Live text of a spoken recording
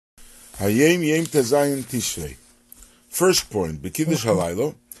Hayom Yom Tezayin Tishrei. First point, Kiddush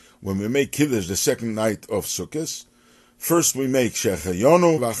halaylo, when we make Kiddush the second night of Sukkot, first we make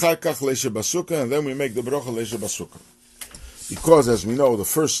Shehecheyanu, v'achar kach leishev basukkah, and then we make the bracha leishev basukkah. Because, as we know, the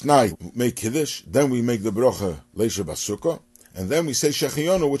first night we make Kiddush, then we make the bracha leishev basukkah, and then we say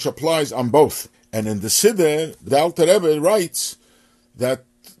Shehecheyanu, which applies on both. And in the Siddur, the Alter Rebbe writes that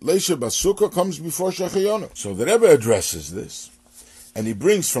leishev basukkah comes before Shehecheyanu. So the Rebbe addresses this, and he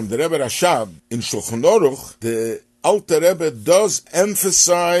brings from the Rebbe Rashab in Shulchan Aruch, the Alter Rebbe does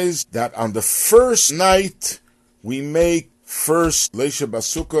emphasize that on the first night we make first leishev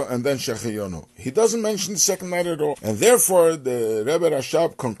basukkah and then Shehecheyanu. He doesn't mention the second night at all. And therefore the Rebbe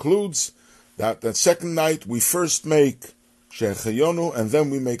Rashab concludes that the second night we first make Shehecheyanu and then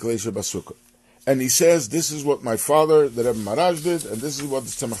we make leishev basukkah. And he says, this is what my father, the Rebbe Maraj, did, and this is what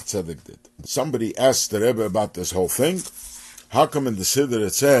the Tzemach Tzedek did. Somebody asked the Rebbe about this whole thing. How come in the Siddur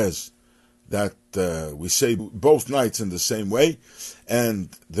it says that we say both nights in the same way, and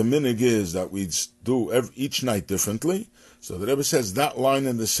the minhag is that we do each night differently? So the Rebbe says that line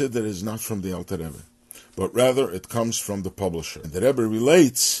in the Siddur is not from the Alter Rebbe, but rather it comes from the publisher. And the Rebbe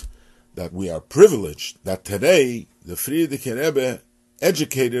relates that we are privileged that today the Frierdiker Rebbe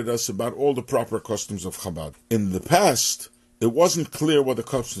educated us about all the proper customs of Chabad. In the past, it wasn't clear what the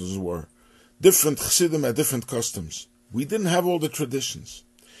customs were. Different Chassidim had different customs. We didn't have all the traditions.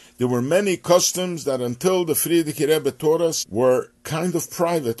 There were many customs that until the Frierdiker Rebbe taught us were kind of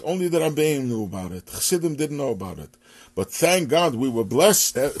private. Only the Rabbeim knew about it. Chassidim didn't know about it. But thank God we were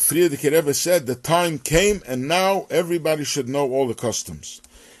blessed. Frierdiker Rebbe said the time came and now everybody should know all the customs.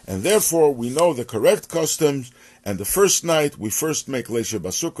 And therefore we know the correct customs. And the first night we first make leishev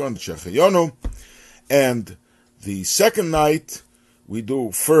basukkah and Shehecheyanu. And the second night we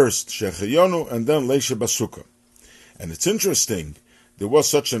do first Shehecheyanu and then leishev basukkah. And it's interesting, there was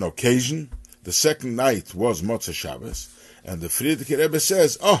such an occasion. The second night was Motzei Shabbos, and the Frierdiker Rebbe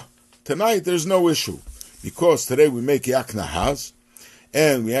says, tonight there's no issue, because today we make Yak Nahaz,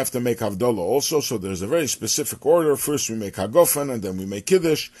 and we have to make Havdalah also, so there's a very specific order. First we make Hagofen, and then we make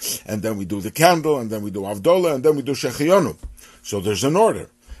Kiddush, and then we do the candle, and then we do Havdalah, and then we do Shehecheyanu. So there's an order.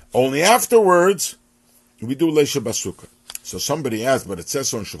 Only afterwards, we do leishev basukkah. So somebody asked, but it says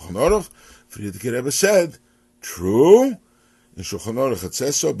so in Shulchan Aruch. Frierdiker Rebbe said, true, in Shulchan Aruch it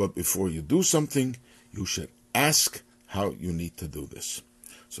says so, but before you do something, you should ask how you need to do this.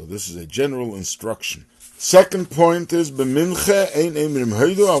 So this is a general instruction. Second point is, B'mincha ein emrim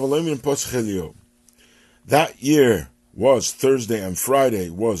Hodu, aval emrim Pasach Eliyahu. That year was Thursday and Friday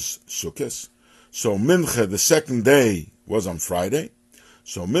was Sukkot. So Mincha, the second day, was on Friday.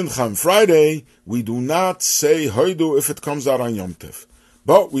 So Mincha on Friday, we do not say Hodu if it comes out on Yom Tov.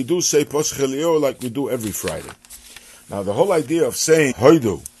 But we do say Pasach Eliyahu like we do every Friday. Now the whole idea of saying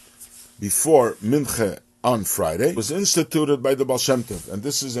Hodu before Mincha on Friday was instituted by the Baal Shem Tov. And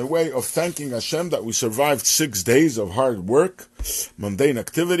this is a way of thanking Hashem that we survived 6 days of hard work, mundane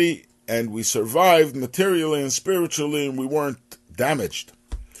activity, and we survived materially and spiritually, and we weren't damaged.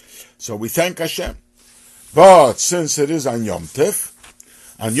 So we thank Hashem. But since it is on Yom Tov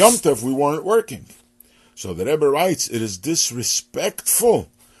we weren't working. So the Rebbe writes, it is disrespectful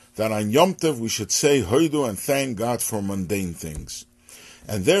that on Yom Tov we should say Hodu and thank God for mundane things.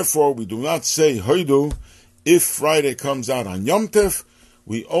 And therefore we do not say Hodu if Friday comes out on Yom Tov.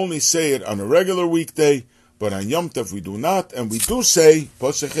 We only say it on a regular weekday, but on Yom Tov we do not, and we do say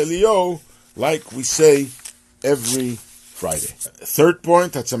Pasach Eliyahu like we say every Friday. Third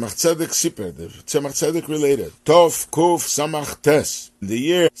point, Tzemach Tzedek Siper, the Tzemach Tzedek related. Tov Kuf Samach Tes. In the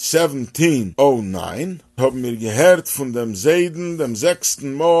year 1709, haben wir gehört von dem Seiden, dem 6.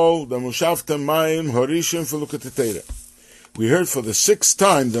 Mal, dem U'She'avtem Mayim, Horishim für Likkutei Torah. We heard for the 6th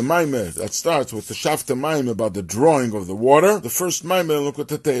time the Maimer that starts with the U'She'avtem Mayim about the drawing of the water, the first Maimer in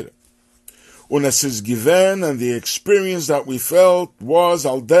Likkutei Torah. Und es ist given, and the experience that we felt was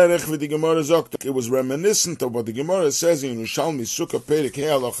al derech wie die Gemara sagt. It was reminiscent of what the Gemara says in Yerushalmi Sukkah Perek Hey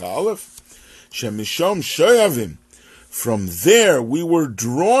Halacha Aleph. Shemishom shoyavim. From there we were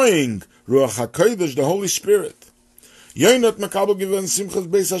drawing ruach hakodesh, the Holy Spirit. Yonah makabel given Simchas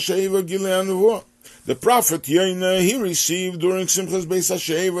Beis HaShoevah Gilei Nevuah. The prophet Yonah, he received during Simchas Beis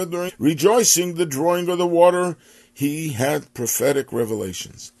HaShoevah, during rejoicing the drawing of the water, he had prophetic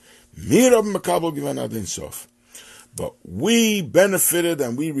revelations. Ein Sof. But we benefited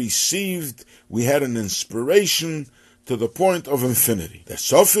and we received, we had an inspiration to the point of infinity. The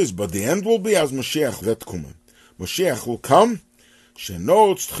Sof is, but the end will be as Mashiach vet kommen. Mashiach will come,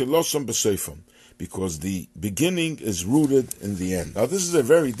 because the beginning is rooted in the end. Now this is a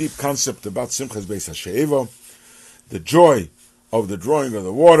very deep concept about Simchas Beis HaShoevah, the joy of the drawing of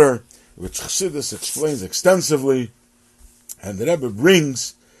the water, which Chassidus explains extensively, and the Rebbe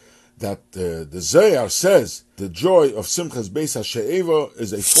brings that the Zohar says the joy of Simchas Beis HaShoevah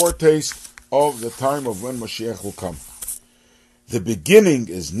is a foretaste of the time of when Mashiach will come. The beginning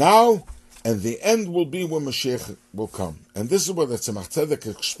is now, and the end will be when Mashiach will come. And this is what the Tzemach Tzedek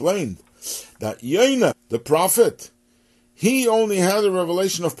explained, that Yonah, the prophet, he only had a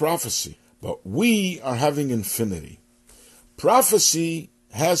revelation of prophecy, but we are having infinity. Prophecy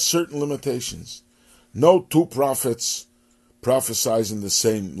has certain limitations. No two prophets prophesize in the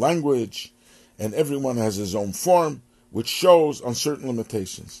same language, and everyone has his own form, which shows on certain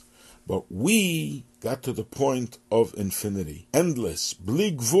limitations. But we got to the point of infinity, endless,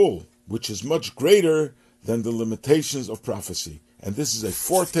 bli gvul, which is much greater than the limitations of prophecy. And this is a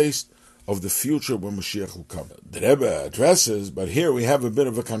foretaste of the future when Mashiach will come. The Rebbe addresses, but here we have a bit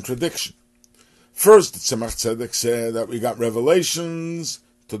of a contradiction. First, Tzemach Tzedek said that we got revelations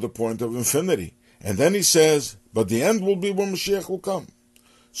to the point of infinity. And then he says, but the end will be when Mashiach will come.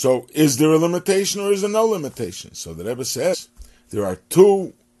 So, is there a limitation or is there no limitation? So the Rebbe says, there are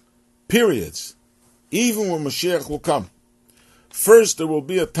two periods, even when Mashiach will come. First, there will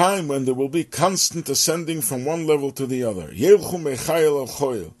be a time when there will be constant ascending from one level to the other. You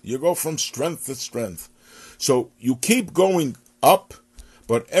go from strength to strength. So, you keep going up,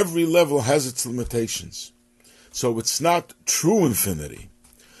 but every level has its limitations. So, it's not true infinity.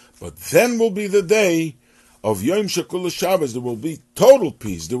 But then will be the day of Yom Shekul Shabbos. There will be total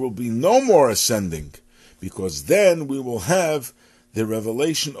peace. There will be no more ascending, because then we will have the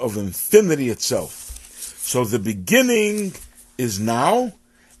revelation of infinity itself. So the beginning is now,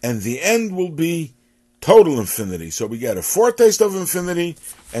 and the end will be total infinity. So we get a foretaste of infinity,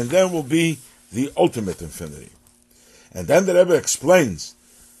 and then will be the ultimate infinity. And then the Rebbe explains,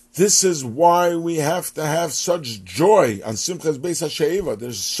 this is why we have to have such joy on Simchas Beis HaShoevah.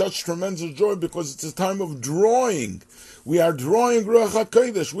 There's such tremendous joy because it's a time of drawing. We are drawing ruach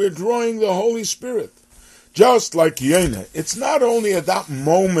hakodesh. We are drawing the Holy Spirit. Just like Yonah. It's not only at that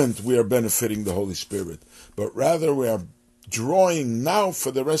moment we are benefiting the Holy Spirit, but rather we are drawing now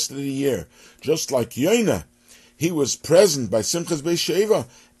for the rest of the year. Just like Yonah, he was present by Simchas Beis HaShoevah,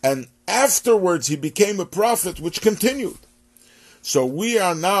 and afterwards he became a prophet, which continued. So we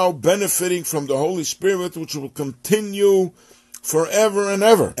are now benefiting from the Holy Spirit, which will continue forever and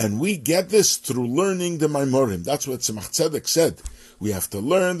ever. And we get this through learning the maamarim. That's what Tzemach Tzedek said. We have to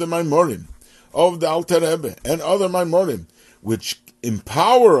learn the maamarim of the Alter Rebbe and other maamarim, which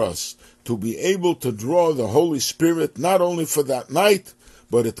empower us to be able to draw the Holy Spirit not only for that night,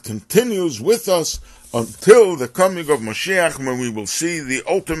 but it continues with us until the coming of Mashiach, when we will see the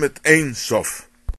ultimate Ein Sof.